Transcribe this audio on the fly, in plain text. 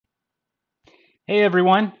Hey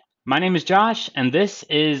everyone, my name is Josh, and this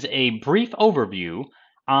is a brief overview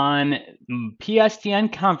on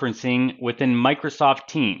PSTN conferencing within Microsoft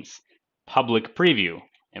Teams. Public preview,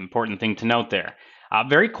 important thing to note there.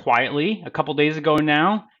 Very quietly, a couple days ago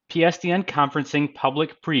now, PSTN conferencing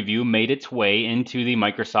public preview made its way into the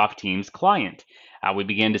Microsoft Teams client. We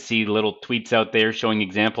began to see little tweets out there showing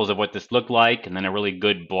examples of what this looked like, and then a really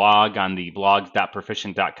good blog on the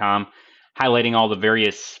blogs.proficient.com highlighting all the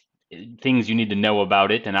various things you need to know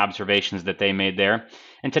about it and observations that they made there.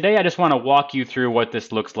 And today I just want to walk you through what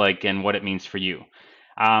this looks like and what it means for you.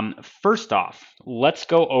 First off, let's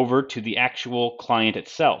go over to the actual client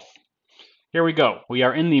itself. Here we go. We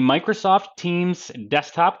are in the Microsoft Teams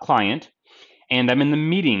desktop client, and I'm in the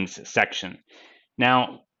meetings section.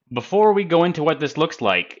 Now, before we go into what this looks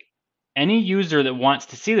like, any user that wants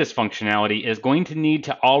to see this functionality is going to need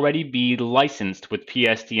to already be licensed with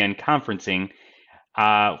PSTN conferencing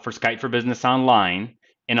for Skype for Business Online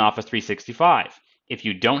in Office 365. If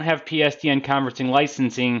you don't have PSTN conferencing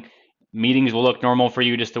licensing, meetings will look normal for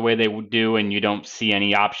you just the way they would do, and you don't see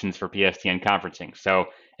any options for PSTN conferencing. So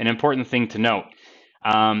an important thing to note.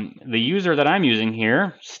 The user that I'm using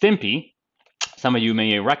here, Stimpy, some of you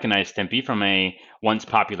may recognize Stimpy from a once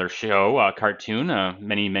popular show, cartoon,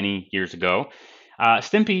 many years ago.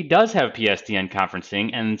 Stimpy does have PSTN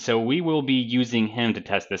conferencing, and so we will be using him to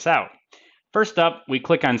test this out. First up, we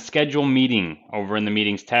click on Schedule Meeting over in the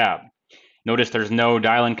Meetings tab. Notice there's no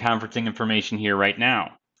dial-in conferencing information here right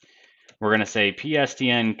now. We're going to say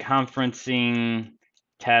PSTN Conferencing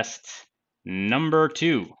Test number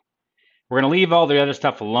 2. We're going to leave all the other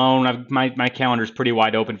stuff alone. My calendar is pretty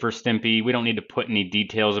wide open for Stimpy. We don't need to put any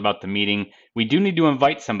details about the meeting. We do need to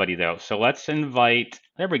invite somebody, though. So let's invite,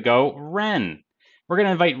 there we go, Ren. We're going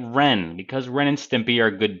to invite Ren because Ren and Stimpy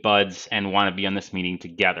are good buds and want to be on this meeting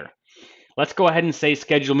together. Let's go ahead and say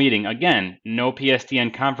schedule meeting. Again, no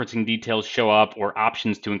PSTN conferencing details show up or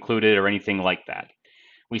options to include it or anything like that.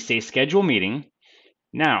 We say schedule meeting.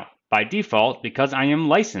 Now, by default, because I am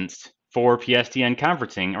licensed for PSTN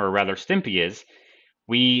conferencing, or rather Stimpy is,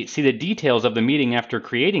 we see the details of the meeting after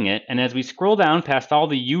creating it, and as we scroll down past all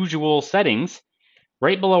the usual settings,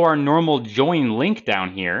 right below our normal join link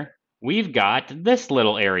down here, we've got this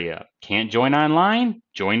little area. Can't join online?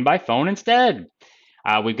 Join by phone instead.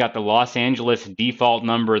 We've got the Los Angeles default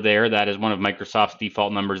number there. That is one of Microsoft's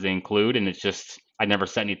default numbers they include, and it's just, I never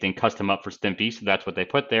set anything custom up for Stimpy, so that's what they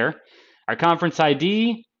put there. Our conference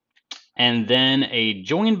ID, and then a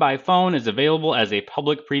join by phone is available as a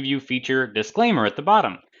public preview feature disclaimer at the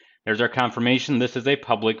bottom. There's our confirmation this is a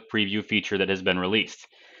public preview feature that has been released.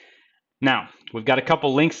 Now, we've got a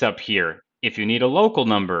couple links up here. If you need a local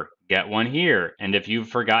number, get one here. And if you've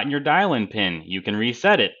forgotten your dial-in pin, you can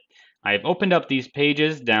reset it. I've opened up these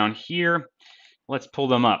pages down here. Let's pull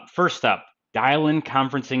them up. First up, dial-in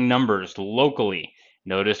conferencing numbers locally.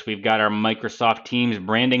 Notice we've got our Microsoft Teams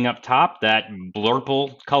branding up top, that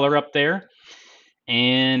blurple color up there,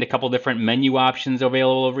 and a couple different menu options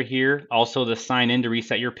available over here. Also the sign in to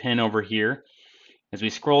reset your PIN over here. As we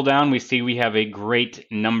scroll down, we see we have a great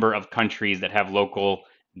number of countries that have local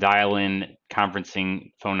dial-in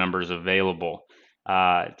conferencing phone numbers available.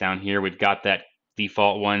 Down here, we've got that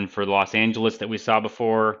default one for Los Angeles that we saw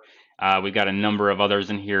before. We've got a number of others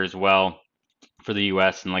in here as well for the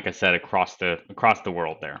US, and like I said, across the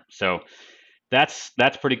world there. So that's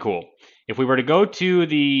pretty cool. If we were to go to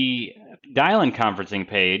the dial-in conferencing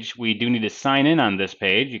page, we do need to sign in on this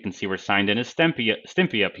page. You can see we're signed in as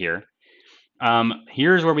Stimpy up here.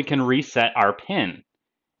 Here's where we can reset our PIN.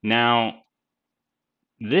 Now,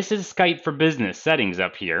 this is Skype for Business settings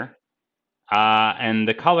up here. And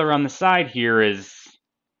the color on the side here is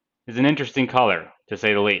an interesting color, to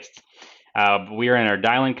say the least. We are in our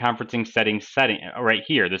dial-in conferencing setting right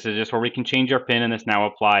here. This is just where we can change our PIN, and this now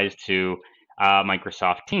applies to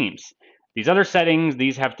Microsoft Teams. These other settings,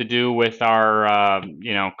 these have to do with our,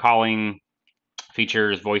 calling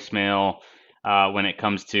features, voicemail, when it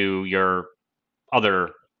comes to your other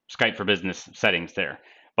Skype for Business settings there.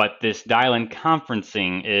 But this dial-in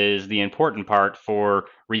conferencing is the important part for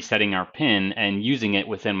resetting our PIN and using it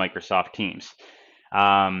within Microsoft Teams.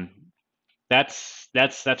 That's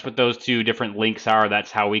what those two different links are.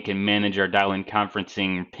 That's how we can manage our dial-in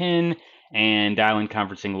conferencing PIN and dial-in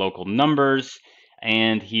conferencing local numbers.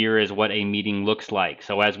 And here is what a meeting looks like.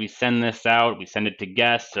 So as we send this out, we send it to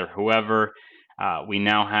guests or whoever, we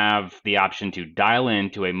now have the option to dial in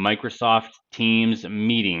to a Microsoft Teams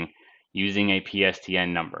meeting using a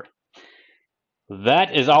PSTN number.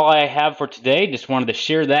 That is all I have for today. Just wanted to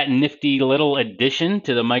share that nifty little addition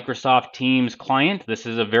to the Microsoft Teams client. This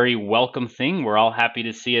is a very welcome thing. We're all happy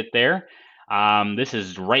to see it there. This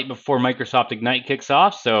is right before Microsoft Ignite kicks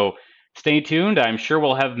off, so stay tuned. I'm sure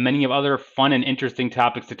we'll have many of other fun and interesting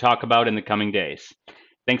topics to talk about in the coming days.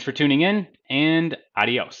 Thanks for tuning in, and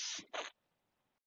adios.